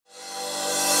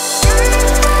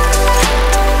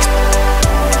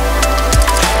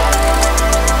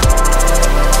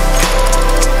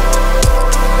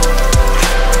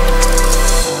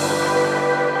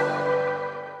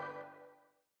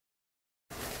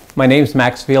My name's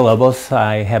Max Villalobos.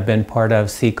 I have been part of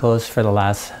Seacoast for the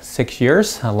last 6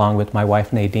 years, along with my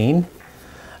wife Nadine.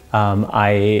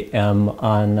 I am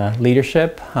on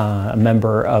leadership, a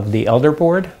member of the Elder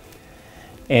Board.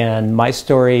 And my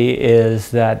story is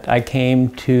that I came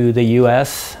to the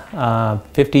U.S.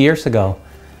 50 years ago.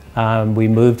 We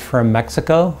moved from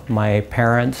Mexico. My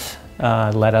parents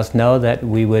let us know that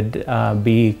we would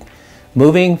be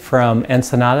moving from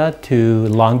Ensenada to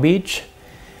Long Beach.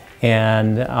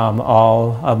 And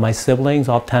all of my siblings,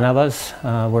 all 10 of us,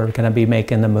 were going to be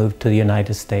making the move to the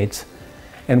United States.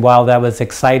 And while that was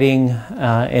exciting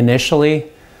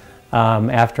initially,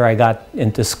 after I got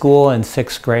into school in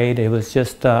 6th grade, it was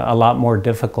just a lot more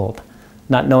difficult.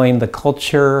 Not knowing the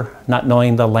culture, not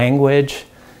knowing the language,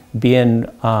 being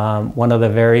one of the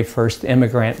very first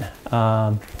immigrant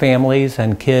families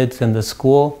and kids in the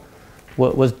school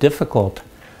was difficult.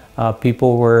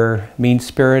 People were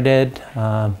mean-spirited,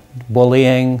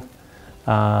 bullying,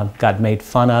 got made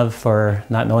fun of for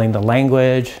not knowing the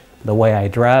language, the way I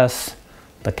dress,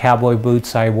 the cowboy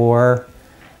boots I wore,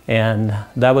 and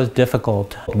that was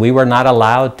difficult. We were not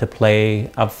allowed to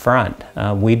play up front.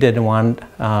 We didn't want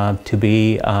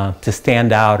to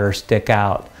stand out or stick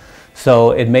out.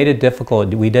 So it made it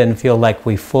difficult. We didn't feel like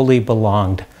we fully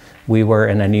belonged. We were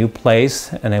in a new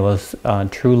place, and it was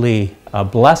truly a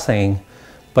blessing,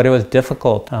 but it was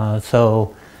difficult.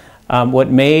 What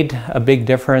made a big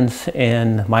difference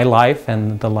in my life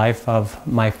and the life of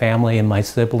my family and my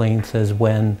siblings is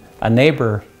when a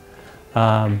neighbor,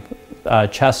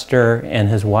 Chester and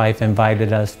his wife,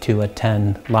 invited us to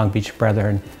attend Long Beach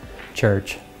Brethren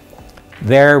Church.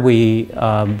 There we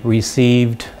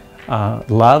received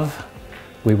love.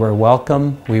 We were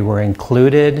welcome. We were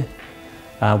included.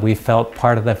 We felt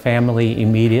part of the family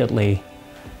immediately.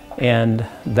 And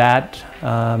that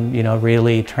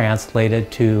really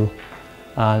translated to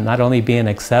not only being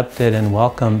accepted and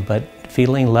welcomed, but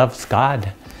feeling loves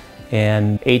God.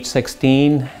 And age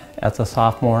 16, as a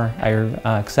sophomore, I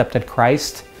accepted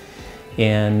Christ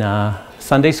in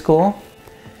Sunday school.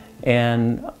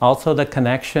 And also the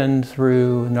connection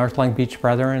through North Long Beach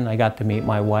Brethren. I got to meet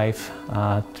my wife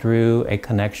through a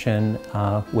connection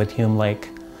with Hume Lake.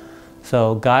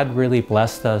 So God really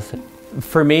blessed us.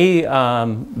 For me,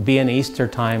 being Easter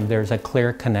time, there's a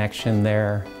clear connection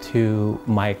there to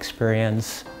my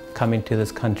experience coming to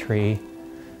this country,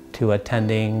 to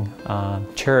attending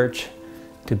church,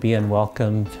 to being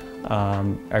welcomed.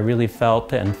 I really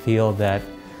felt and feel that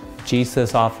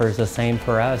Jesus offers the same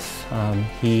for us.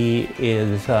 He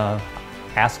is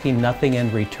asking nothing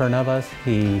in return of us.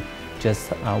 He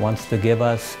just wants to give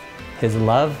us His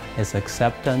love, His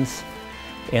acceptance,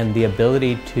 and the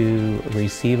ability to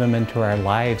receive Him into our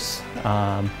lives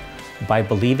by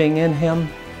believing in Him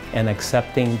and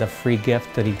accepting the free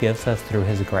gift that He gives us through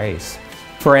His grace.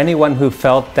 For anyone who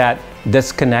felt that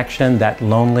disconnection, that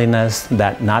loneliness,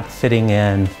 that not fitting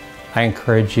in, I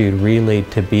encourage you really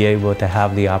to be able to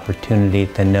have the opportunity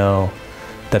to know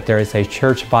that there is a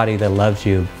church body that loves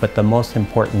you, but the most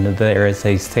important, that there is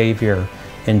a Savior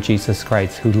in Jesus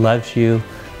Christ who loves you,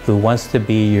 who wants to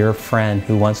be your friend,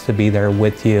 who wants to be there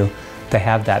with you, to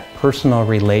have that personal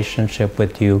relationship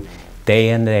with you day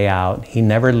in, day out. He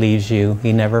never leaves you.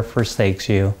 He never forsakes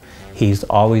you. He's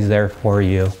always there for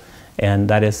you. And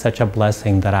that is such a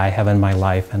blessing that I have in my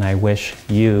life, and I wish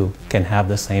you can have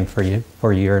the same for you,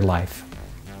 for your life.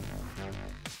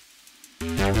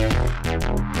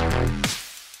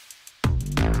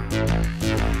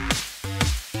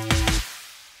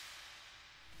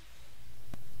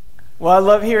 Well, I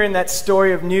love hearing that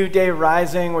story of New Day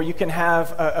Rising, where you can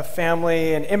have a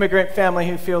family, an immigrant family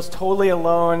who feels totally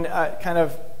alone, kind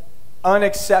of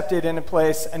unaccepted in a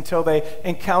place until they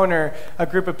encounter a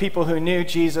group of people who knew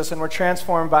Jesus and were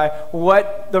transformed by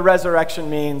what the resurrection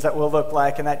means, that will look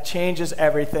like, and that changes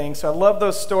everything. So I love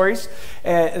those stories,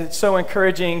 and it's so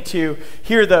encouraging to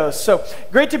hear those. So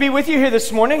great to be with you here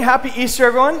this morning. Happy Easter,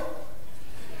 everyone.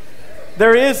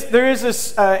 There is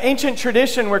this ancient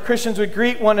tradition where Christians would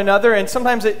greet one another, and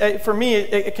sometimes, for me,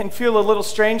 it can feel a little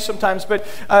strange sometimes, but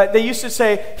they used to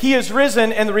say, "He is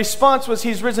risen," and the response was,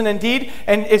 "He's risen indeed,"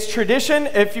 and it's tradition.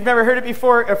 If you've never heard it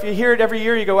before, if you hear it every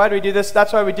year, you go, "Why do we do this?"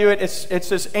 That's why we do it. It's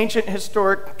this ancient,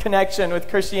 historic connection with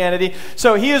Christianity.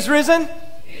 So, He is risen?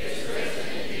 He is risen.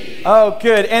 Oh,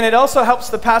 good. And it also helps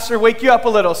the pastor wake you up a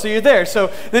little, so you're there.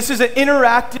 So this is an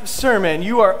interactive sermon.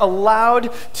 You are allowed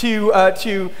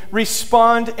to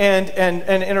respond and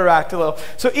interact a little.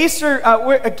 So Easter,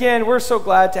 we're so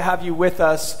glad to have you with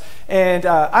us. And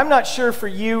I'm not sure for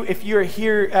you if you're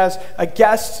here as a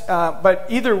guest, but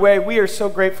either way, we are so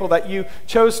grateful that you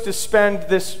chose to spend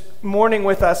this morning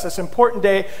with us, this important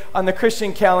day on the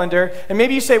Christian calendar. And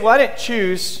maybe you say, well, I didn't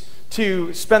choose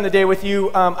to spend the day with you.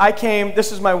 I came,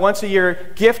 this is my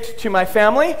once-a-year gift to my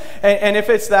family. And if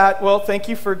it's that, well, thank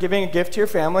you for giving a gift to your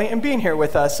family and being here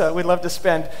with us. We'd love to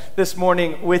spend this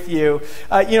morning with you.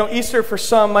 Easter for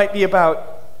some might be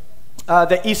about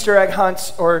the Easter egg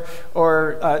hunts or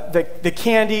the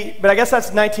candy, but I guess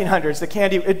that's 1900s. The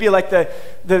candy, it'd be like the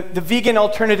vegan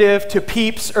alternative to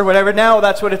Peeps or whatever. Now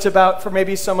that's what it's about for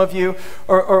maybe some of you,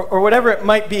 or whatever it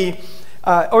might be.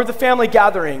 Or the family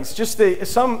gatherings.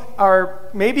 Some are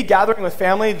maybe gathering with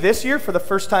family this year for the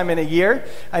first time in a year.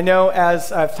 I know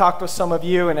as I've talked with some of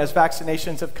you and as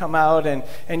vaccinations have come out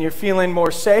and you're feeling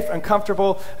more safe and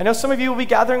comfortable, I know some of you will be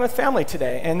gathering with family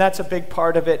today, and that's a big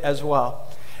part of it as well.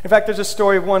 In fact, there's a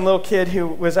story of one little kid who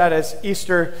was at his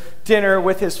Easter dinner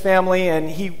with his family, and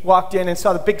he walked in and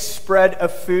saw the big spread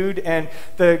of food and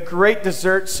the great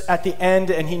desserts at the end,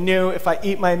 and he knew, if I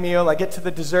eat my meal, I get to the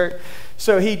dessert.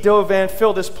 So he dove in,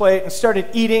 filled his plate, and started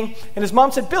eating. And his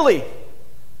mom said, "Billy,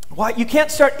 why, you can't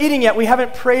start eating yet. We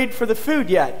haven't prayed for the food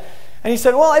yet." And he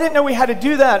said, "Well, I didn't know we had to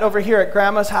do that over here at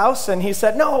Grandma's house." And he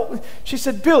said, "No." She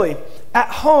said, "Billy, at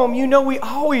home, you know we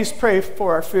always pray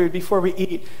for our food before we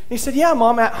eat." And he said, "Yeah,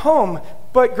 Mom, at home,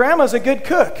 but Grandma's a good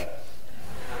cook."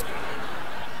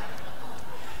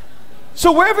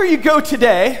 So wherever you go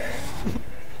today,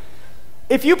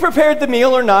 if you prepared the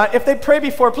meal or not, if they pray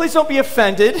before, please don't be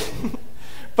offended.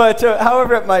 But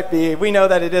however it might be, we know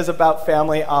that it is about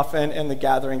family often in the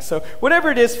gathering. So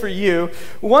whatever it is for you,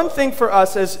 one thing for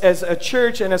us as a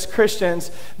church and as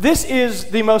Christians, this is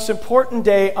the most important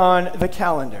day on the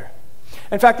calendar.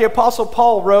 In fact, the Apostle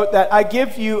Paul wrote that I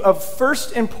give you of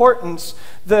first importance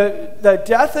the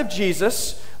death of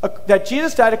Jesus, that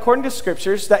Jesus died according to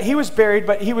Scriptures, that he was buried,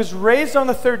 but he was raised on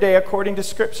the third day according to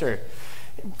Scripture,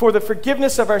 for the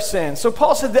forgiveness of our sins. So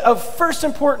Paul said that of first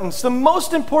importance, the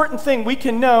most important thing we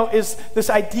can know is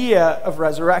this idea of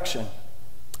resurrection.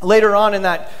 Later on in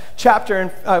that chapter, in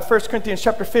 1 Corinthians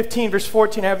chapter 15, verse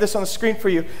 14, I have this on the screen for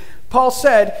you. Paul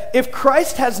said, "If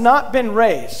Christ has not been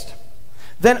raised,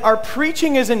 then our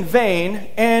preaching is in vain,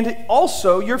 and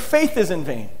also your faith is in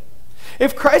vain.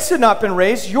 If Christ had not been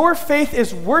raised, your faith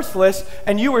is worthless,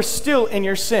 and you are still in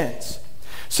your sins."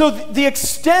 So the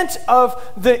extent of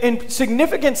the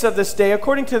significance of this day,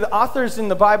 according to the authors in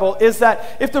the Bible, is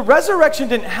that if the resurrection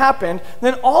didn't happen,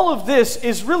 then all of this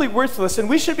is really worthless. And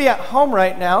we should be at home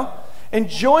right now,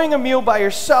 enjoying a meal by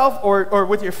yourself or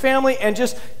with your family, and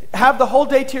just have the whole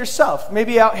day to yourself.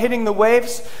 Maybe out hitting the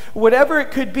waves, whatever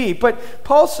it could be. But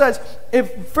Paul says,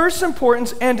 if first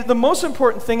importance and the most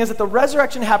important thing is that the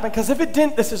resurrection happened, because if it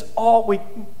didn't, this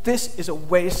is a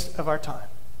waste of our time.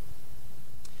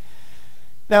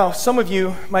 Now, some of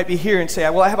you might be here and say,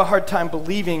 well, I have a hard time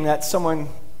believing that someone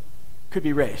could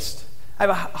be raised. I have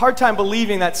a hard time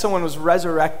believing that someone was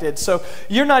resurrected. So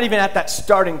you're not even at that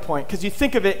starting point, because you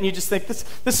think of it and you just think,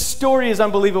 this story is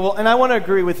unbelievable. And I want to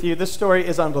agree with you, this story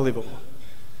is unbelievable.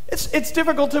 It's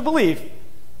difficult to believe.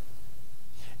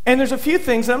 And there's a few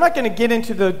things, and I'm not going to get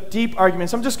into the deep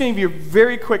arguments. I'm just going to give you a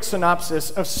very quick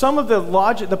synopsis of some of the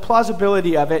logic, the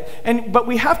plausibility of it. But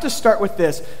we have to start with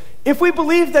this. If we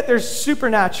believe that there's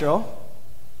supernatural,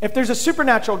 if there's a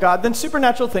supernatural God, then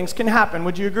supernatural things can happen.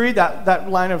 Would you agree, that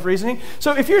line of reasoning?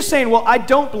 So if you're saying, well, I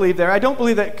don't believe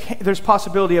that there's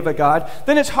possibility of a God,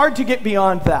 then it's hard to get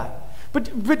beyond that.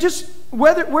 But just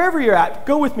wherever you're at,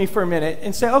 go with me for a minute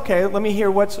and say, okay, let me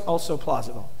hear what's also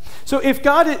plausible. So if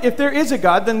there is a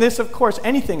God, then this, of course,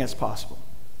 anything is possible.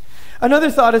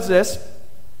 Another thought is this.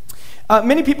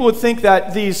 Many people would think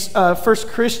that these first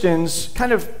Christians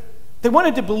they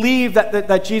wanted to believe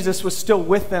that Jesus was still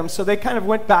with them, so they kind of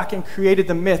went back and created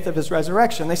the myth of his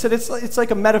resurrection. They said it's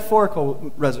like a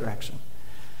metaphorical resurrection.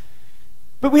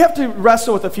 But we have to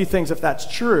wrestle with a few things if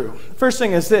that's true. First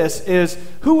thing is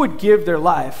who would give their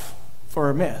life for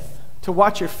a myth? To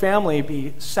watch your family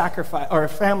be sacrificed, or a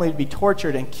family be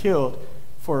tortured and killed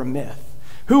for a myth?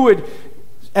 Who would,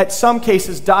 at some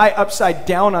cases, die upside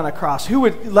down on a cross? Who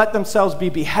would let themselves be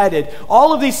beheaded?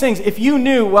 All of these things, if you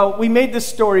knew, well, we made this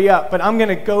story up, but I'm going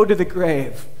to go to the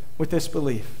grave with this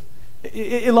belief.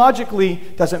 It logically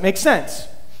doesn't make sense.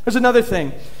 There's another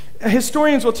thing.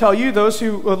 Historians will tell you, those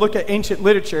who look at ancient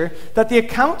literature, that the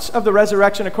accounts of the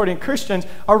resurrection according to Christians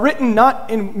are written not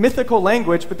in mythical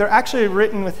language, but they're actually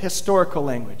written with historical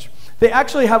language. They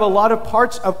actually have a lot of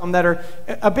parts of them that are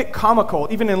a bit comical.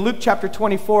 Even in Luke chapter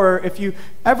 24, if you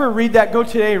ever read that, go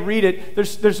today and read it,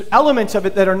 there's elements of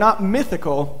it that are not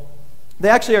mythical. They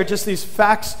actually are just these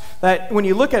facts that when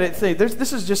you look at it, say,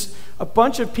 this is just a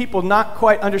bunch of people not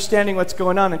quite understanding what's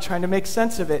going on and trying to make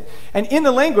sense of it. And in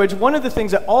the language, one of the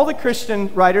things that all the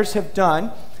Christian writers have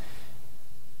done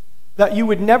that you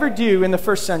would never do in the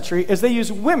first century is they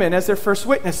use women as their first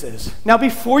witnesses. Now,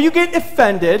 before you get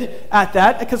offended at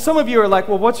that, because some of you are like,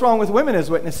 well, what's wrong with women as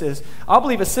witnesses? I'll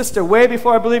believe a sister way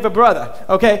before I believe a brother,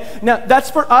 okay? Now,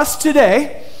 that's for us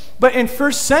today, but in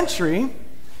first century,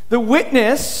 the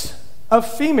witness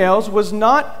of females was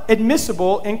not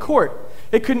admissible in court.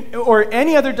 It couldn't, or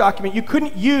any other document, you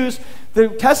couldn't use the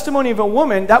testimony of a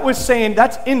woman that was saying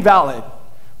that's invalid.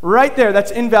 Right there,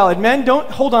 that's invalid. Men, don't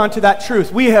hold on to that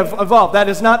truth. We have evolved. That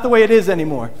is not the way it is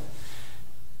anymore.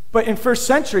 But in first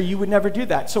century, you would never do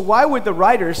that. So why would the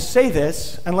writers say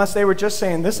this unless they were just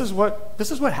saying, this is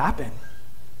what happened?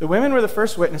 The women were the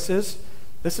first witnesses.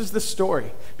 This is the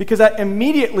story. Because that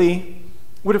immediately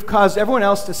would have caused everyone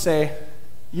else to say,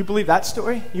 you believe that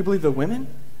story? You believe the women?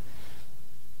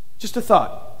 Just a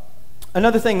thought.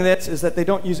 Another thing is that they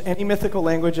don't use any mythical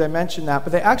language. I mentioned that,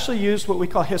 but they actually use what we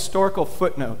call historical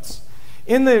footnotes.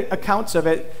 In the accounts of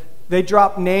it, they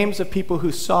drop names of people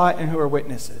who saw it and who are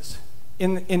witnesses.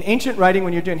 In ancient writing,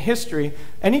 when you're doing history,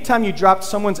 anytime you dropped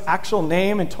someone's actual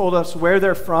name and told us where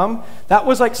they're from, that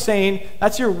was like saying,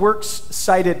 that's your works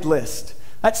cited list.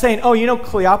 That's saying, oh, you know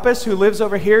Cleopas who lives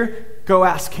over here? Go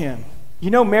ask him. You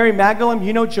know Mary Magdalene,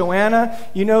 you know Joanna,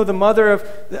 you know the mother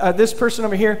of this person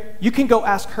over here. You can go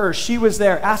ask her. She was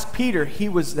there. Ask Peter. He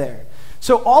was there.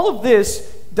 So all of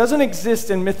this doesn't exist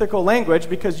in mythical language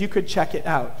because you could check it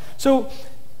out. So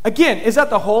again, is that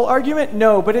the whole argument?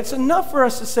 No, but it's enough for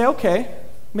us to say, okay,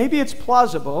 maybe it's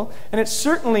plausible, and it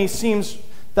certainly seems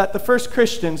that the first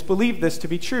Christians believed this to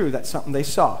be true. That's something they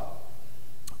saw.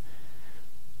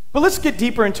 But let's get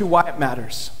deeper into why it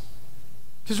matters.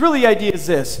 Because really the idea is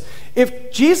this.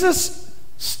 If Jesus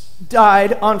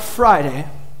died on Friday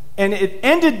and it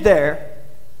ended there,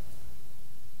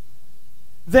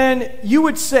 then you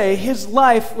would say his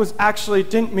life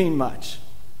didn't mean much.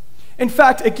 In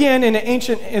fact, again, in an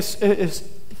ancient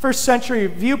first century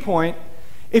viewpoint,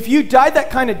 if you died that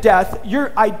kind of death,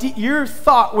 your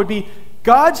thought would be,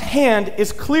 God's hand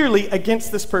is clearly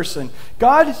against this person.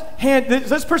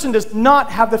 This person does not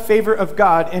have the favor of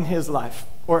God in his life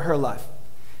or her life.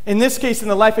 In this case, in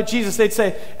the life of Jesus, they'd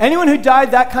say, anyone who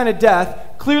died that kind of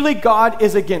death, clearly God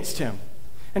is against him.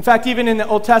 In fact, even in the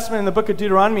Old Testament, in the book of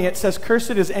Deuteronomy, it says,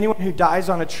 cursed is anyone who dies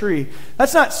on a tree.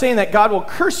 That's not saying that God will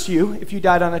curse you if you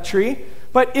died on a tree,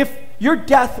 but if your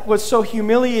death was so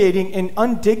humiliating and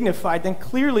undignified, then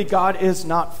clearly God is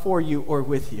not for you or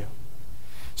with you.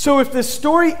 So if the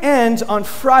story ends on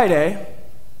Friday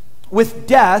with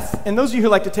death, and those of you who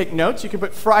like to take notes, you can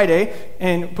put Friday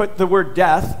and put the word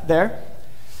death there.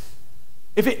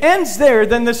 If it ends there,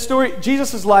 then the story,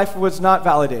 Jesus' life was not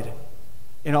validated,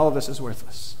 and all of this is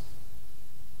worthless.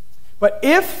 But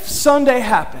if Sunday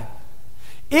happened,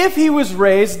 if he was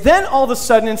raised, then all of a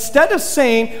sudden, instead of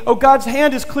saying, oh, God's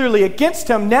hand is clearly against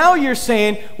him, now you're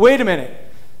saying, wait a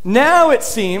minute. Now it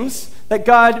seems that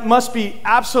God must be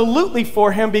absolutely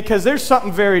for him because there's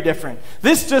something very different.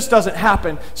 This just doesn't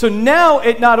happen. So now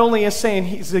it not only is saying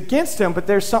he's against him, but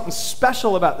there's something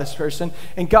special about this person,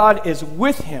 and God is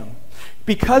with him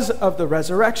because of the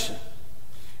resurrection.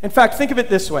 In fact, think of it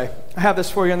this way. I have this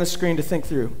for you on the screen to think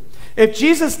through. If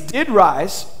Jesus did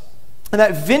rise, and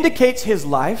that vindicates his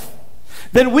life,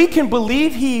 then we can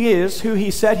believe he is who he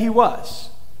said he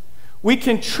was. We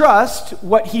can trust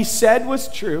what he said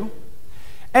was true,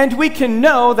 and we can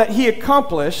know that he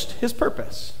accomplished his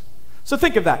purpose. So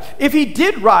think of that. If he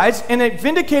did rise and it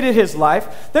vindicated his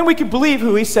life, then we can believe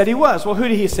who he said he was. Well, who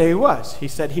did he say he was? He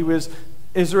said he was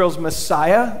Israel's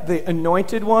Messiah, the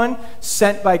anointed one,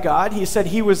 sent by God. He said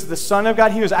he was the Son of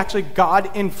God. He was actually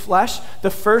God in flesh, the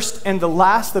first and the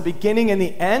last, the beginning and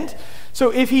the end. So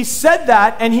if he said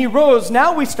that and he rose,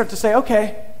 now we start to say,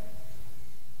 okay,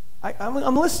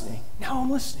 I'm listening. Now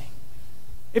I'm listening.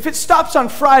 If it stops on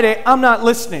Friday, I'm not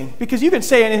listening, because you can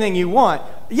say anything you want.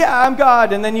 Yeah, I'm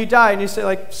God, and then you die, and you say,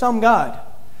 like, some God.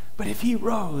 But if he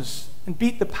rose and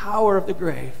beat the power of the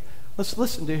grave, let's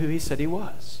listen to who he said he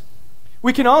was.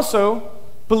 We can also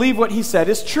believe what he said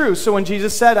is true. So when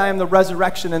Jesus said, I am the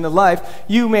resurrection and the life,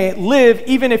 you may live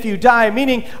even if you die,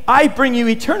 meaning I bring you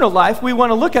eternal life, we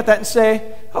want to look at that and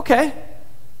say, okay,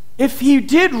 if he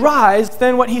did rise,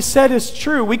 then what he said is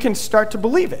true. We can start to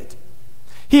believe it.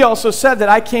 He also said that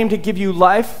I came to give you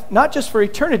life, not just for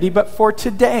eternity, but for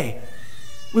today.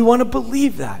 We want to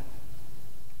believe that.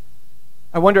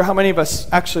 I wonder how many of us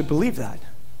actually believe that.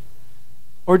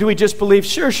 Or do we just believe,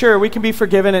 sure, we can be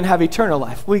forgiven and have eternal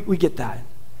life? We get that.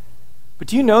 But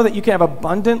do you know that you can have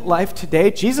abundant life today?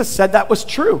 Jesus said that was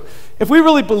true. If we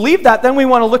really believe that, then we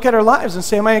want to look at our lives and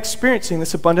say, am I experiencing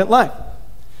this abundant life?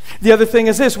 The other thing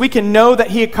is this, we can know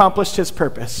that he accomplished his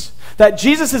purpose. that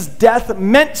Jesus' death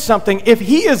meant something. If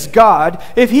he is God,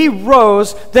 if he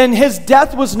rose, then his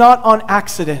death was not on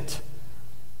accident.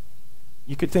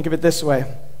 You could think of it this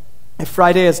way. If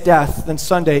Friday is death, then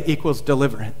Sunday equals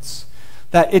deliverance.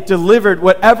 That it delivered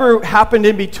whatever happened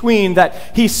in between,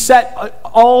 that he set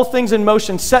all things in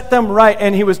motion, set them right,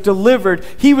 and he was delivered.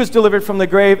 He was delivered from the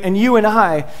grave, and you and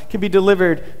I can be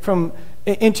delivered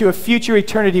into a future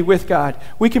eternity with God.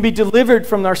 We can be delivered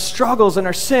from our struggles and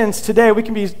our sins today. We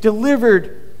can be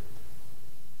delivered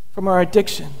from our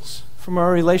addictions, from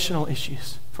our relational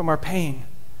issues, from our pain.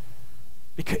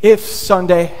 Because if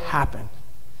Sunday happened.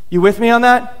 You with me on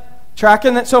that?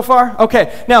 Tracking that so far?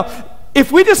 Okay. Now,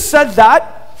 if we just said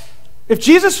that, if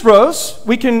Jesus rose,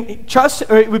 we can trust,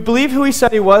 or we believe who he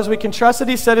said he was, we can trust that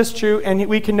he said is true, and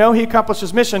we can know he accomplished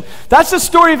his mission. That's the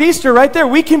story of Easter right there.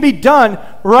 We can be done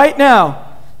right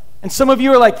now. And some of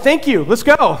you are like, thank you, let's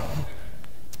go.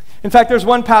 In fact, there's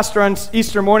one pastor on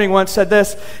Easter morning once said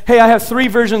this, hey, I have 3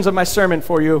 versions of my sermon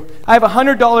for you. I have a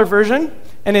 $100 version,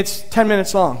 and it's 10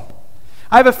 minutes long.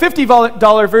 I have a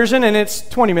 $50 version, and it's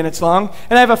 20 minutes long.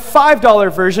 And I have a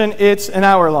 $5 version, it's an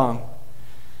hour long.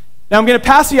 Now I'm going to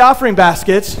pass the offering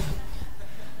baskets, and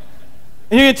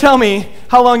you're going to tell me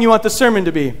how long you want the sermon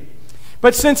to be.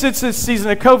 But since it's this season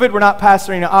of COVID, we're not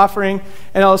pastoring an offering,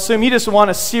 and I'll assume you just want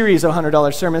a series of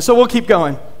 $100 sermons, so we'll keep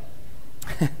going.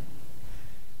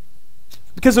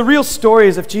 Because the real story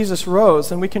is if Jesus rose,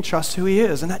 then we can trust who he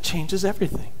is, and that changes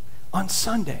everything on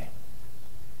Sunday.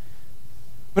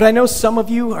 But I know some of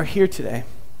you are here today,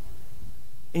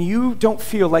 and you don't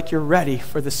feel like you're ready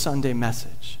for the Sunday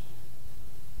message.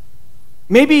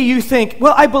 Maybe you think,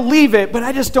 well, I believe it, but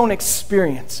I just don't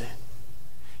experience it.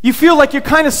 You feel like you're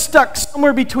kind of stuck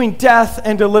somewhere between death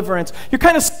and deliverance. You're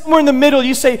kind of somewhere in the middle.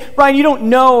 You say, Ryan, you don't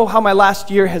know how my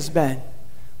last year has been.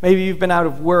 Maybe you've been out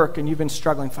of work and you've been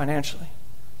struggling financially.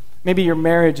 Maybe your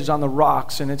marriage is on the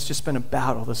rocks and it's just been a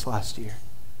battle this last year.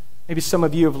 Maybe some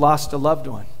of you have lost a loved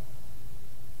one.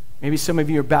 Maybe some of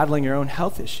you are battling your own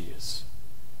health issues.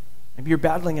 Maybe you're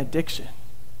battling addiction.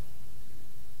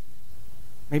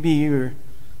 Maybe you're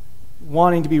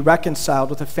wanting to be reconciled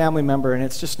with a family member and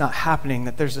it's just not happening,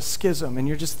 that there's a schism, and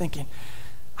you're just thinking,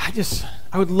 I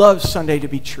would love Sunday to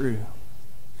be true.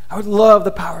 I would love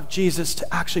the power of Jesus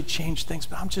to actually change things,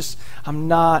 but I'm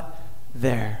not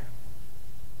there.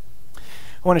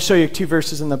 I want to show you 2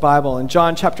 verses in the Bible. In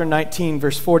John chapter 19,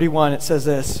 verse 41, it says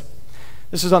this.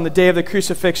 This is on the day of the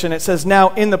crucifixion. It says,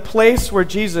 now in the place where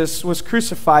Jesus was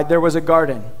crucified, there was a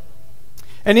garden.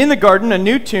 And in the garden, a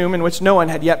new tomb in which no one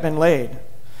had yet been laid.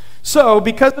 So,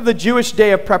 because of the Jewish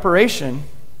day of preparation,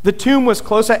 the tomb was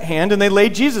close at hand, and they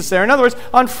laid Jesus there. In other words,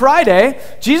 on Friday,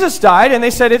 Jesus died, and they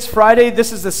said, it's Friday,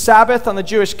 this is the Sabbath on the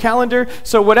Jewish calendar,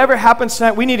 so whatever happens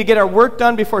tonight, we need to get our work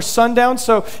done before sundown,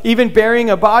 so even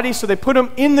burying a body, so they put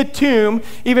him in the tomb,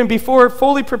 even before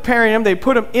fully preparing him, they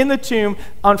put him in the tomb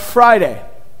on Friday.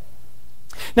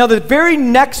 Now, the very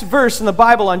next verse in the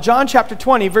Bible, on John chapter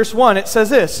 20, verse 1, it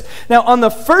says this. Now, on the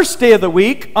first day of the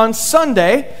week, on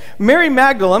Sunday, Mary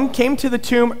Magdalene came to the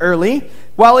tomb early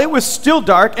while it was still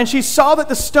dark, and she saw that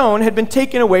the stone had been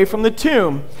taken away from the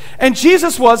tomb, and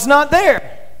Jesus was not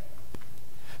there.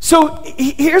 So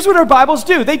here's what our Bibles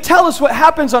do. They tell us what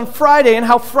happens on Friday and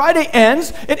how Friday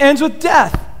ends. It ends with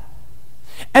death.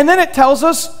 And then it tells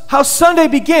us how Sunday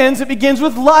begins. It begins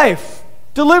with life,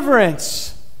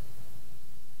 deliverance.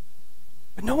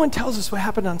 But no one tells us what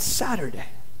happened on Saturday,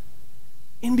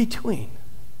 in between.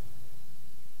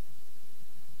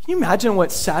 Can you imagine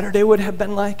what Saturday would have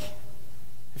been like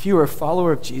if you were a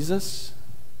follower of Jesus?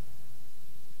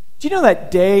 Do you know that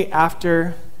day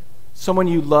after someone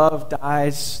you love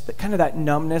dies, that kind of that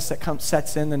numbness that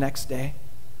sets in the next day?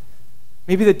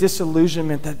 Maybe the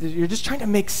disillusionment that you're just trying to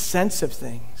make sense of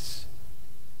things.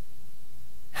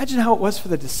 Imagine how it was for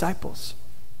the disciples.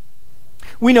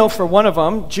 We know for one of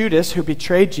them, Judas, who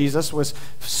betrayed Jesus, was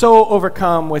so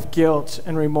overcome with guilt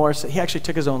and remorse that he actually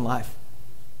took his own life.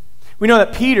 We know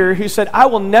that Peter, who said, I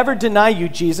will never deny you,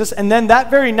 Jesus, and then that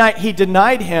very night he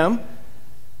denied him.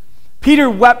 Peter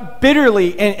wept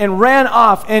bitterly and ran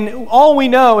off, and all we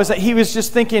know is that he was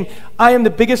just thinking, I am the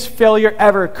biggest failure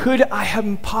ever. Could I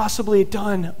have possibly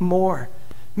done more?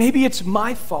 Maybe it's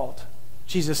my fault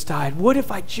Jesus died. What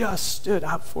if I just stood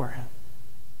up for him?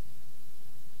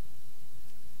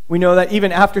 We know that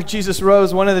even after Jesus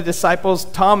rose, one of the disciples,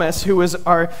 Thomas, who was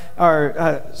our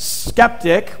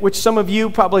skeptic, which some of you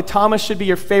probably, Thomas should be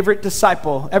your favorite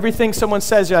disciple. Everything someone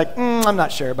says, you're like, I'm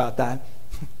not sure about that.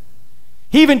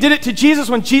 He even did it to Jesus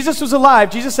when Jesus was alive.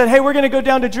 Jesus said, hey, we're going to go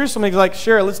down to Jerusalem. He's like,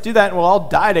 sure, let's do that, and we'll all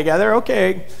die together.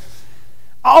 Okay.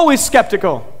 Always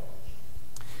skeptical.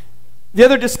 The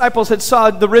other disciples had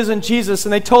saw the risen Jesus,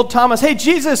 and they told Thomas, hey,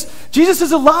 Jesus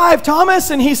is alive, Thomas.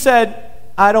 And he said,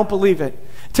 I don't believe it.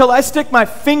 Till I stick my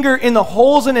finger in the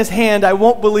holes in his hand, I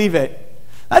won't believe it.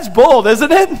 That's bold,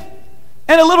 isn't it?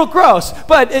 And a little gross.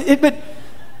 But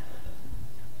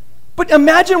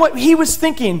imagine what he was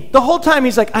thinking. The whole time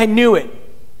he's like, I knew it.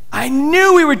 I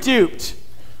knew we were duped.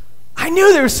 I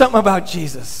knew there was something about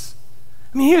Jesus.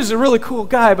 I mean, he was a really cool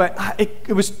guy, but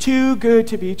it was too good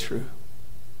to be true.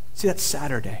 See, that's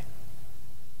Saturday.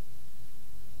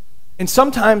 And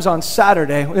sometimes on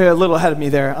Saturday, a little ahead of me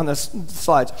there on the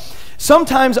slides.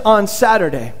 Sometimes on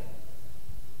Saturday,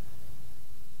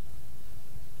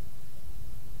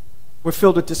 we're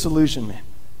filled with disillusionment.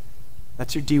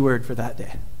 That's your D word for that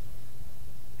day.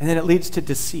 And then it leads to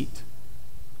deceit.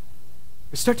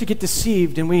 We start to get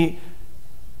deceived and we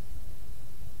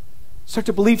start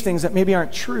to believe things that maybe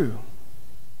aren't true.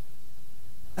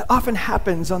 That often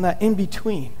happens on that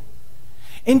in-between.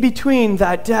 In between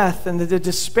that death and the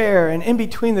despair and in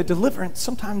between the deliverance,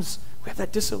 sometimes we have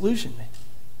that disillusionment.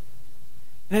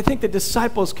 And I think the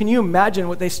disciples, can you imagine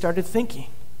what they started thinking?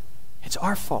 It's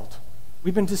our fault.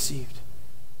 We've been deceived.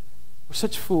 We're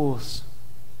such fools.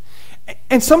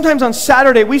 And sometimes on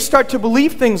Saturday, we start to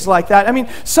believe things like that. I mean,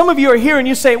 some of you are here and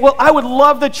you say, well, I would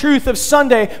love the truth of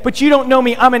Sunday, but you don't know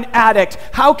me. I'm an addict.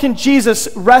 How can Jesus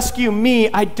rescue me?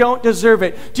 I don't deserve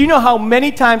it. Do you know how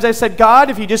many times I said, God,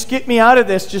 if you just get me out of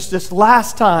this, just this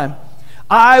last time,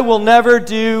 I will never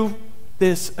do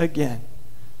this again.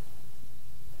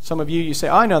 Some of you say,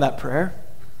 oh, I know that prayer.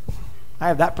 I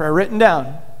have that prayer written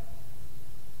down.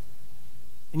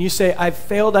 And you say, I've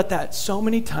failed at that so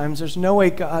many times, there's no way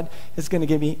God is going to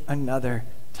give me another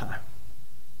time.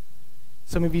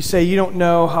 Some of you say, you don't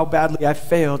know how badly I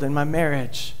failed in my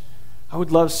marriage. I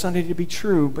would love Sunday to be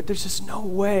true, but there's just no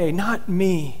way, not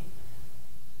me.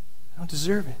 I don't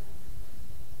deserve it.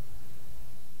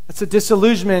 That's the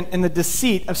disillusionment and the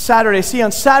deceit of Saturday. See,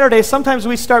 on Saturday, sometimes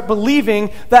we start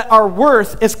believing that our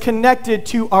worth is connected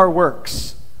to our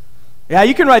works. Yeah,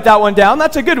 you can write that one down.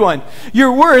 That's a good one.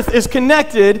 Your worth is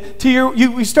connected to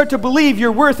you start to believe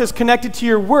your worth is connected to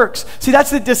your works. See, that's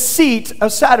the deceit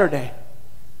of Saturday.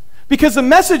 Because the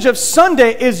message of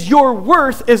Sunday is your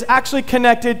worth is actually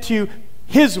connected to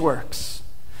his works,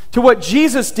 to what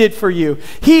Jesus did for you.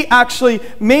 He actually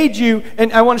made you,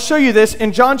 and I want to show you this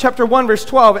in John chapter 1, verse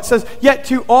 12. It says, yet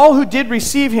to all who did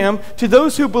receive him, to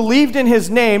those who believed in his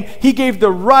name, he gave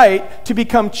the right to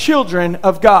become children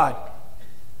of God.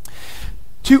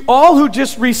 To all who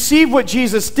just receive what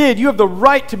Jesus did, you have the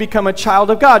right to become a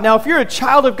child of God. Now, if you're a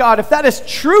child of God, if that is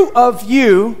true of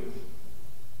you,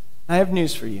 I have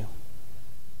news for you.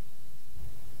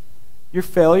 Your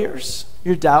failures,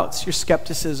 your doubts, your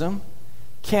skepticism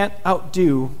can't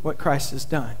outdo what Christ has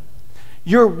done.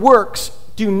 Your works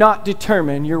do not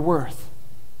determine your worth.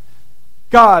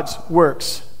 God's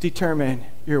works determine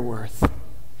your worth.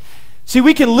 See,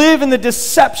 we can live in the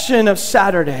deception of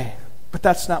Saturday, but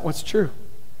that's not what's true.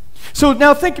 So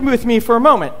now think with me for a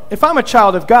moment. If I'm a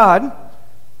child of God,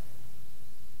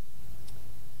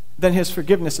 then his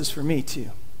forgiveness is for me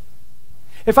too.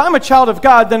 If I'm a child of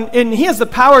God, and he has the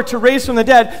power to raise from the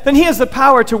dead, then he has the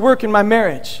power to work in my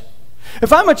marriage.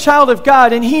 If I'm a child of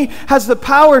God and he has the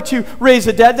power to raise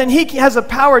the dead, then he has the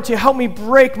power to help me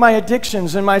break my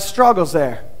addictions and my struggles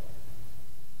there.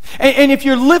 And if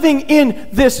you're living in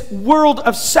this world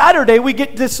of Saturday, we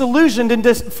get disillusioned and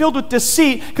filled with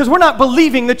deceit because we're not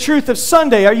believing the truth of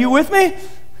Sunday. Are you with me?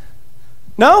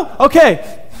 No?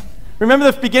 Okay.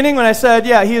 Remember the beginning when I said,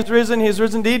 yeah, he is risen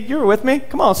indeed? You were with me?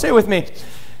 Come on, say it with me.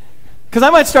 Because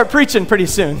I might start preaching pretty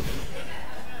soon.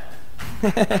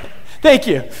 Thank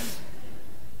you.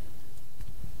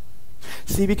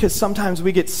 See, because sometimes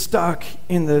we get stuck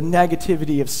in the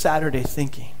negativity of Saturday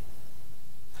thinking.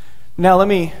 Now, let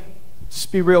me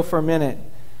just be real for a minute.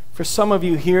 For some of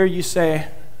you here, you say,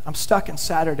 I'm stuck in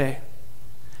Saturday.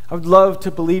 I would love to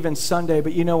believe in Sunday,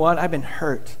 but you know what? I've been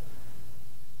hurt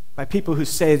by people who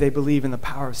say they believe in the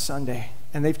power of Sunday,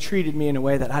 and they've treated me in a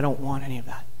way that I don't want any of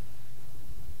that.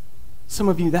 Some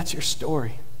of you, that's your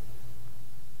story.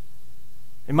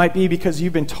 It might be because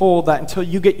you've been told that until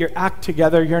you get your act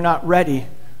together, you're not ready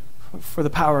for the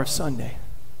power of Sunday.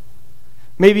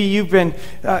 Maybe you've been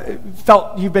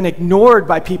ignored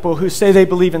by people who say they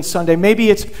believe in Sunday. Maybe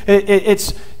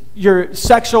it's your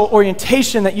sexual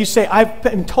orientation that you say, I've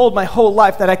been told my whole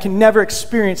life that I can never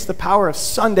experience the power of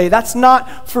Sunday. That's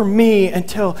not for me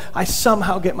until I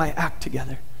somehow get my act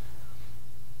together.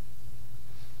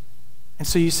 And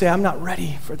so you say, I'm not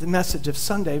ready for the message of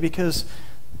Sunday because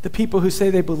the people who say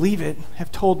they believe it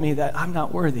have told me that I'm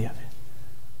not worthy of it.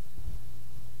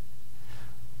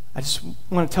 I just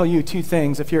want to tell you two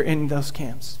things if you're in those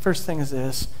camps. First thing is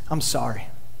this: I'm sorry.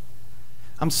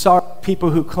 I'm sorry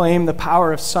people who claim the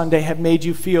power of Sunday have made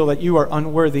you feel that you are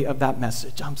unworthy of that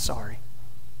message. I'm sorry.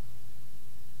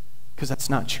 Because that's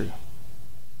not true.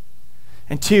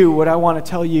 And two, what I want to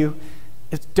tell you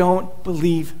is don't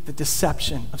believe the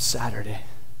deception of Saturday.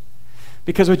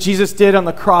 Because what Jesus did on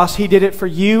the cross, he did it for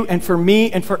you and for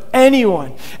me and for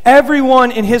anyone,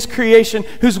 everyone in his creation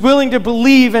who's willing to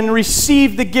believe and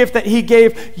receive the gift that he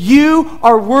gave. You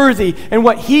are worthy. And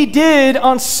what he did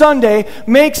on Sunday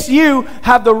makes you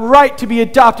have the right to be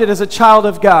adopted as a child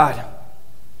of God.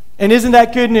 And isn't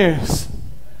that good news?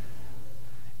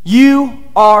 You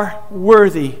are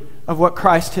worthy of what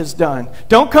Christ has done.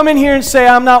 Don't come in here and say,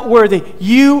 I'm not worthy.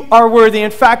 You are worthy.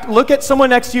 In fact, look at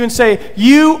someone next to you and say,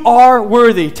 you are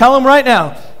worthy. Tell them right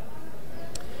now.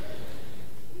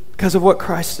 Because of what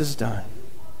Christ has done.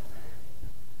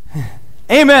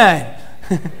 Amen.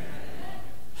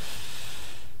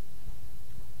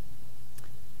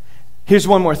 Here's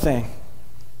one more thing.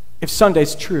 If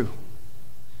Sunday's true,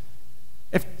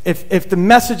 if the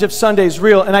message of Sunday is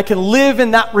real and I can live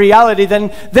in that reality,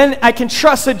 then I can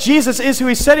trust that Jesus is who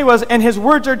he said he was and his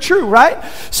words are true, right?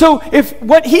 So if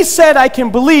what he said I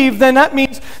can believe, then that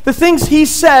means the things he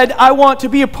said I want to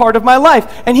be a part of my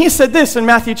life. And he said this in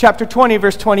Matthew chapter 20,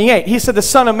 verse 28. He said the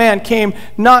Son of Man came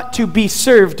not to be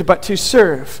served, but to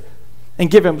serve and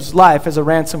give his life as a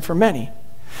ransom for many.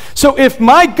 So if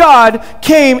my God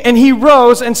came and he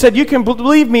rose and said, you can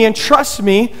believe me and trust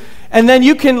me, and then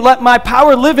you can let my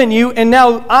power live in you, and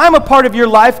now I'm a part of your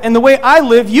life, and the way I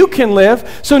live, you can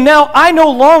live. So now I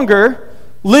no longer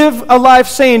live a life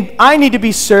saying I need to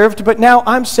be served, but now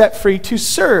I'm set free to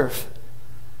serve.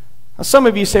 Now some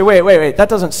of you say, wait, that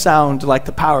doesn't sound like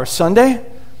the power of Sunday.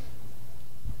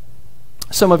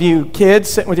 Some of you kids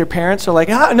sitting with your parents are like,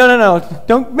 no,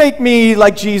 don't make me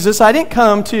like Jesus. I didn't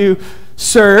come to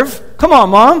serve. Come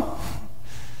on, Mom.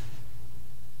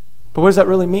 But what does that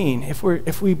really mean?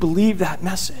 If we believe that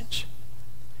message,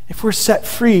 if we're set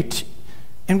free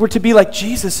and we're to be like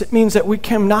Jesus, it means that we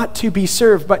come not to be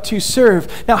served, but to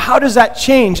serve. Now, how does that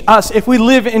change us if we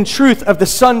live in truth of the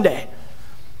Sunday?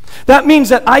 That means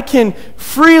that I can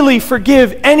freely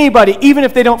forgive anybody, even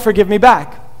if they don't forgive me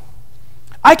back.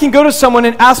 I can go to someone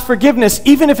and ask forgiveness,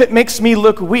 even if it makes me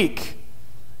look weak.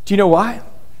 Do you know why?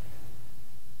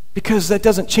 Because that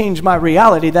doesn't change my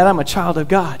reality that I'm a child of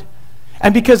God.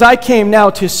 And because I came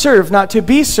now to serve, not to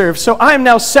be served, so I am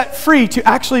now set free to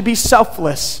actually be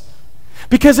selfless.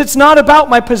 Because it's not about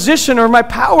my position or my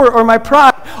power or my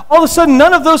pride. All of a sudden,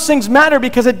 none of those things matter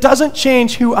because it doesn't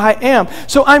change who I am.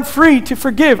 So I'm free to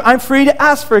forgive. I'm free to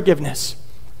ask forgiveness.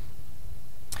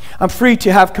 I'm free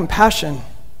to have compassion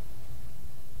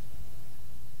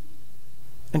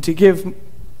and to give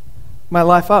my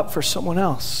life up for someone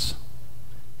else.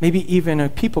 Maybe even a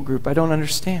people group I don't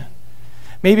understand.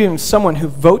 Maybe even someone who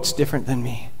votes different than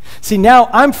me. See, now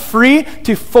I'm free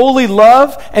to fully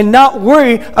love and not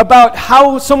worry about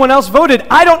how someone else voted.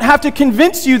 I don't have to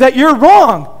convince you that you're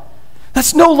wrong.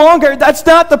 That's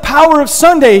not the power of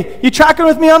Sunday. You tracking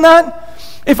with me on that?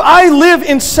 If I live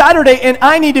in Saturday and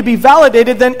I need to be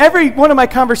validated, then every one of my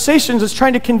conversations is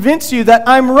trying to convince you that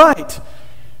I'm right.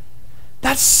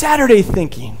 That's Saturday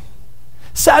thinking.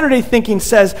 Saturday thinking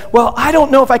says, well, I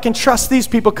don't know if I can trust these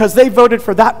people because they voted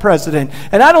for that president.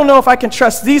 And I don't know if I can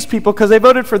trust these people because they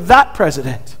voted for that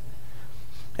president.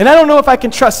 And I don't know if I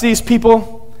can trust these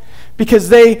people because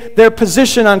their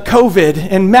position on COVID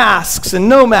and masks and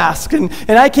no mask. And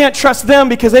I can't trust them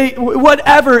because they,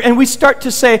 whatever. And we start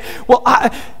to say, well,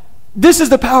 this is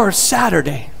the power of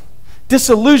Saturday.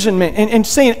 Disillusionment and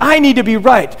saying, I need to be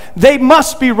right. They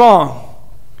must be wrong.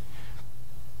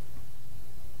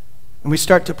 And we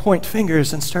start to point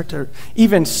fingers and start to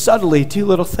even subtly do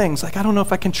little things like, I don't know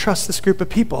if I can trust this group of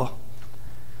people.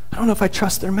 I don't know if I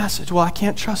trust their message. Well, I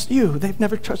can't trust you. They've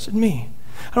never trusted me.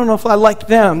 I don't know if I like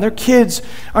them. Their kids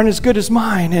aren't as good as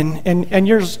mine and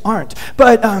yours aren't.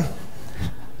 But,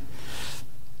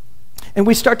 and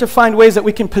we start to find ways that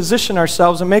we can position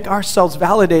ourselves and make ourselves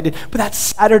validated. But that's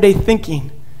Saturday thinking.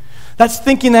 That's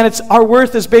thinking that our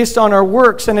worth is based on our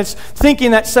works, and it's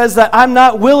thinking that says that I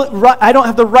don't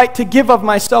have the right to give of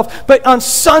myself, but on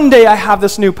Sunday I have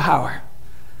this new power.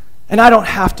 And I don't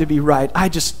have to be right. I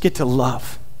just get to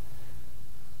love.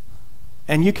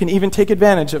 And you can even take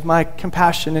advantage of my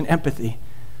compassion and empathy,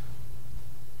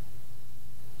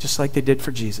 just like they did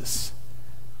for Jesus.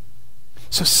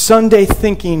 So Sunday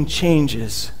thinking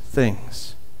changes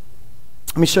things.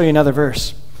 Let me show you another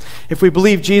verse. If we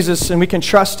believe Jesus and we can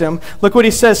trust him, look what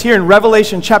he says here in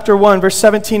Revelation chapter 1, verse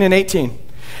 17 and 18.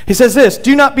 He says this,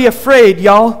 do not be afraid,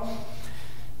 y'all.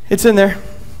 It's in there.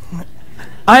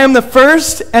 I am the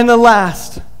first and the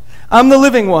last. I'm the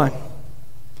living one.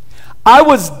 I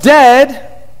was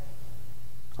dead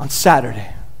on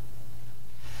Saturday.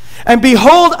 And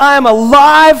behold, I am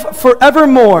alive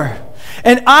forevermore.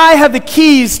 And I have the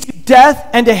keys to death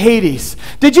and to Hades.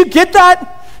 Did you get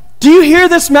that? Do you hear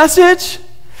this message?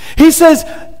 He says,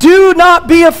 do not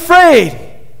be afraid,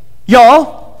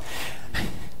 y'all.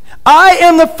 I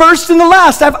am the first and the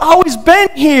last. I've always been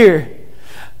here.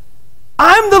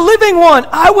 I'm the living one.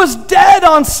 I was dead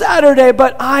on Saturday,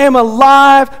 but I am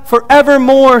alive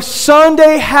forevermore.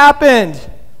 Sunday happened.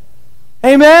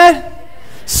 Amen?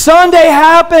 Sunday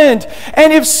happened.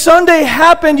 And if Sunday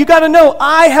happened, you got to know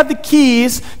I have the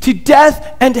keys to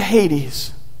death and to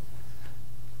Hades.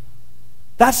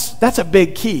 That's a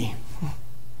big key.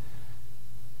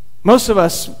 Most of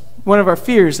us, one of our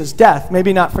fears is death.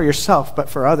 Maybe not for yourself, but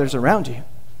for others around you.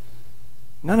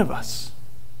 None of us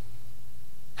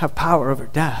have power over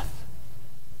death.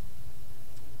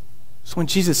 So when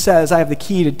Jesus says, I have the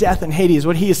key to death and Hades,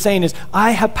 what he is saying is,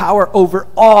 I have power over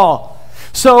all.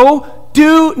 So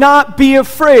do not be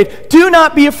afraid. Do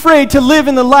not be afraid to live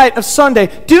in the light of Sunday.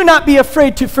 Do not be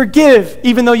afraid to forgive,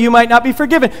 even though you might not be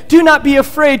forgiven. Do not be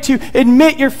afraid to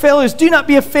admit your failures. Do not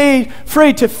be afraid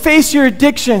to face your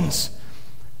addictions.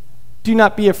 Do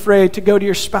not be afraid to go to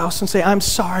your spouse and say, I'm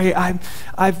sorry,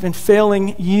 I've been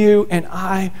failing you and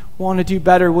I want to do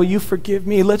better. Will you forgive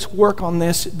me? Let's work on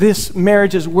this. This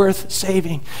marriage is worth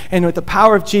saving. And with the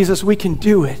power of Jesus, we can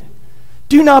do it.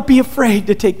 Do not be afraid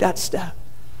to take that step.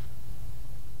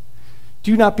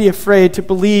 Do not be afraid to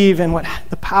believe in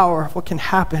the power of what can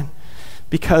happen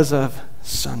because of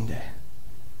Sunday.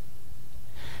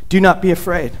 Do not be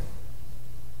afraid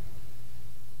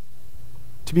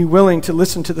to be willing to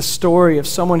listen to the story of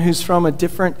someone who's from a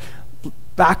different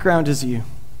background as you,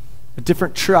 a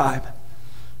different tribe,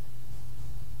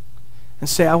 and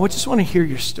say, I just want to hear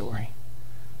your story.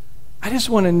 I just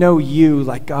want to know you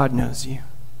like God knows you.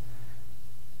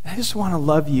 I just want to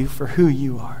love you for who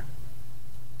you are.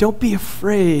 Don't be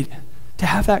afraid to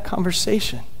have that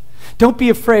conversation. Don't be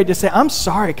afraid to say, I'm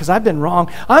sorry because I've been wrong.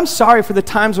 I'm sorry for the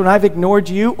times when I've ignored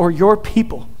you or your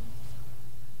people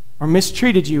or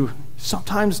mistreated you,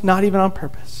 sometimes not even on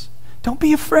purpose. Don't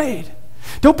be afraid.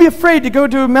 Don't be afraid to go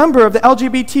to a member of the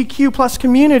LGBTQ plus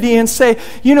community and say,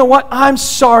 you know what, I'm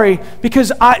sorry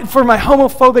because for my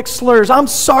homophobic slurs. I'm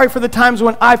sorry for the times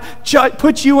when I've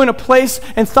put you in a place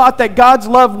and thought that God's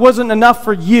love wasn't enough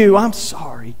for you. I'm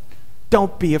sorry.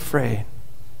 Don't be afraid.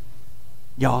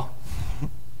 Y'all,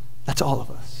 that's all of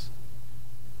us.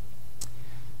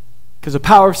 Because the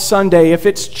power of Sunday, if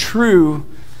it's true,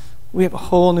 we have a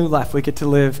whole new life we get to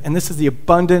live. And this is the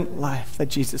abundant life that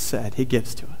Jesus said he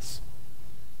gives to us.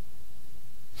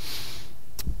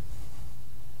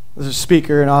 There's a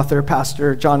speaker and author,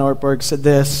 Pastor John Ortberg, said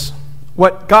this: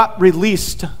 what got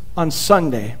released on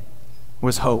Sunday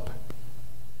was hope.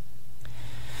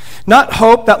 Not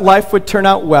hope that life would turn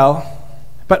out well,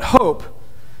 but hope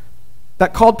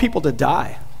that called people to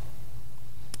die.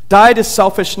 Die to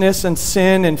selfishness and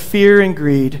sin and fear and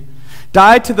greed.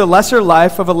 Die to the lesser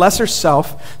life of a lesser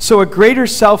self so a greater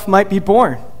self might be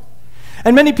born.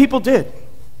 And many people did.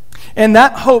 And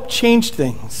that hope changed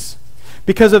things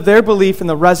because of their belief in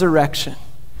the resurrection,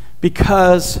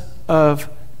 because of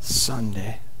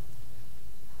Sunday.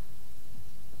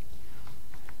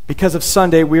 Because of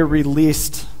Sunday, we're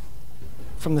released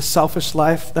from the selfish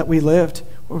life that we lived.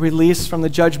 We're released from the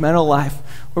judgmental life.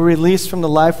 We're released from the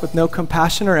life with no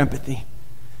compassion or empathy.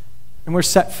 And we're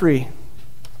set free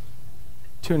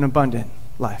to an abundant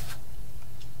life.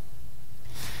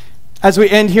 As we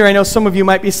end here, I know some of you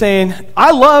might be saying,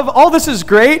 I love, all this is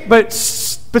great, but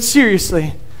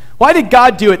seriously, why did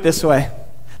God do it this way?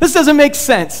 This doesn't make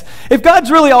sense. If God's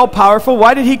really all-powerful,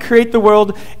 why did he create the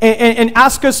world and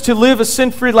ask us to live a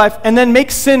sin-free life and then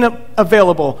make sin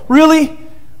available? Really?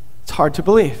 It's hard to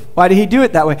believe. Why did he do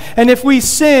it that way? And if we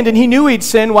sinned and he knew we'd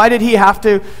sin, why did he have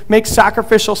to make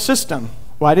sacrificial system?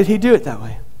 Why did he do it that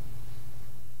way?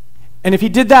 And if he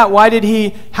did that, why did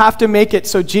he have to make it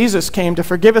so Jesus came to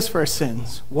forgive us for our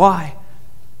sins? Why?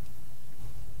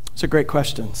 Those are great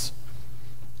questions.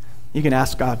 You can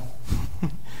ask God.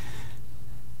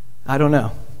 I don't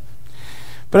know.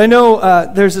 But I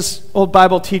know there's this old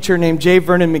Bible teacher named J.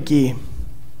 Vernon McGee.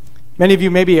 Many of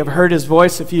you maybe have heard his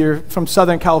voice if you're from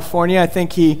Southern California. I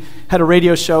think he had a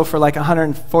radio show for like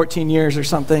 114 years or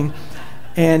something.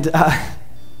 And I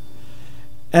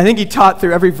think he taught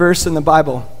through every verse in the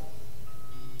Bible.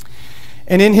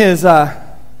 And in his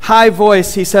high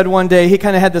voice, he said one day, he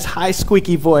kind of had this high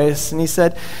squeaky voice, and he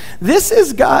said, this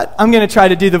is God. I'm going to try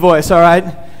to do the voice, all right?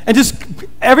 And just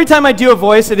every time I do a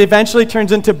voice, it eventually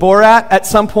turns into Borat at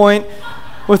some point.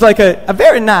 with like a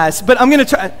very nice, but I'm going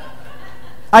to try.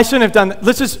 I shouldn't have done that.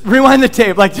 Let's just rewind the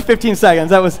tape like 15 seconds.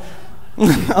 That was,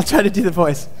 I'll try to do the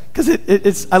voice. Because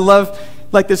it's, I love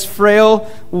like this frail,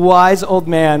 wise old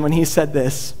man when he said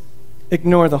this.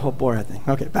 Ignore the whole Borat thing.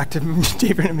 Okay, back to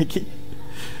David and Mickey.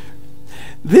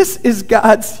 This is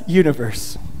God's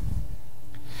universe.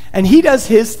 And he does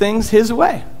his things his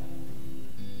way.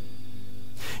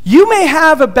 You may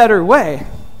have a better way,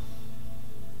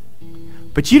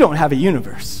 but you don't have a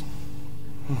universe.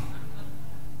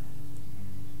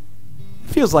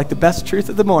 Feels like the best truth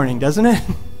of the morning, doesn't it?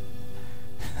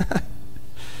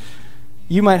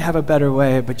 You might have a better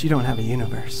way, but you don't have a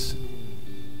universe.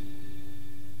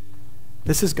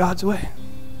 This is God's way.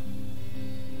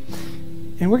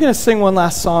 And we're going to sing one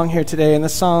last song here today, and the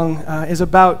song is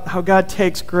about how God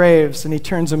takes graves and he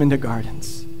turns them into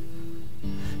gardens.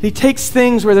 He takes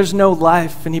things where there's no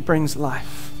life and he brings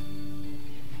life.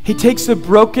 He takes the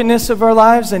brokenness of our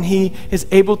lives and he is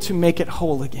able to make it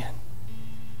whole again.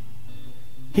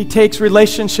 He takes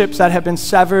relationships that have been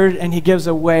severed and he gives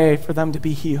a way for them to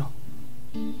be healed.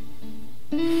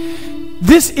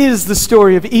 This is the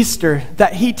story of Easter,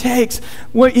 that he takes,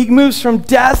 he moves from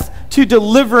death to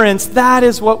deliverance. That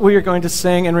is what we are going to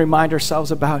sing and remind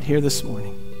ourselves about here this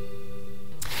morning.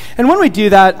 And when we do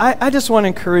that, I just want to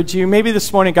encourage you. Maybe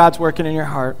this morning God's working in your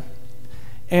heart.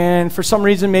 And for some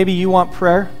reason, maybe you want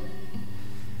prayer.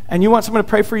 And you want someone to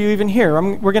pray for you even here.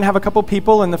 We're going to have a couple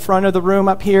people in the front of the room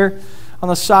up here on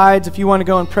the sides if you want to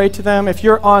go and pray to them. If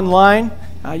you're online,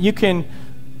 you can,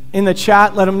 in the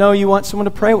chat, let them know you want someone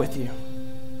to pray with you.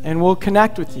 And we'll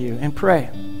connect with you and pray.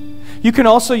 You can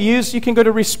also you can go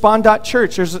to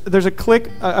respond.church. There's a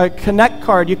connect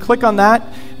card. You click on that,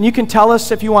 and you can tell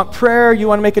us if you want prayer, you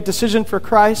want to make a decision for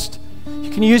Christ. You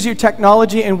can use your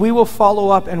technology, and we will follow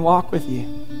up and walk with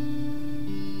you.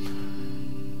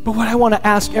 But what I want to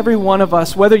ask every one of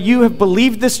us, whether you have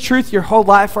believed this truth your whole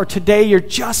life or today you're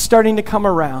just starting to come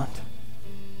around,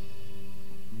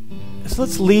 is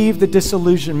let's leave the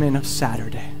disillusionment of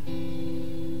Saturday.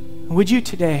 Would you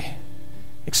today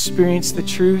experience the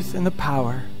truth and the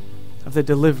power of the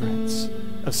deliverance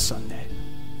of Sunday?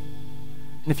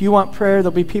 And if you want prayer,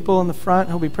 there'll be people in the front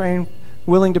who'll be praying,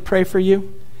 willing to pray for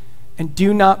you. And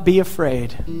do not be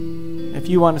afraid if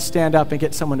you want to stand up and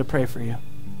get someone to pray for you.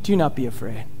 Do not be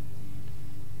afraid.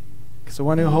 Because the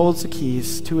one who holds the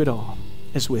keys to it all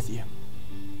is with you.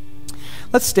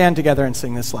 Let's stand together and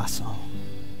sing this last song.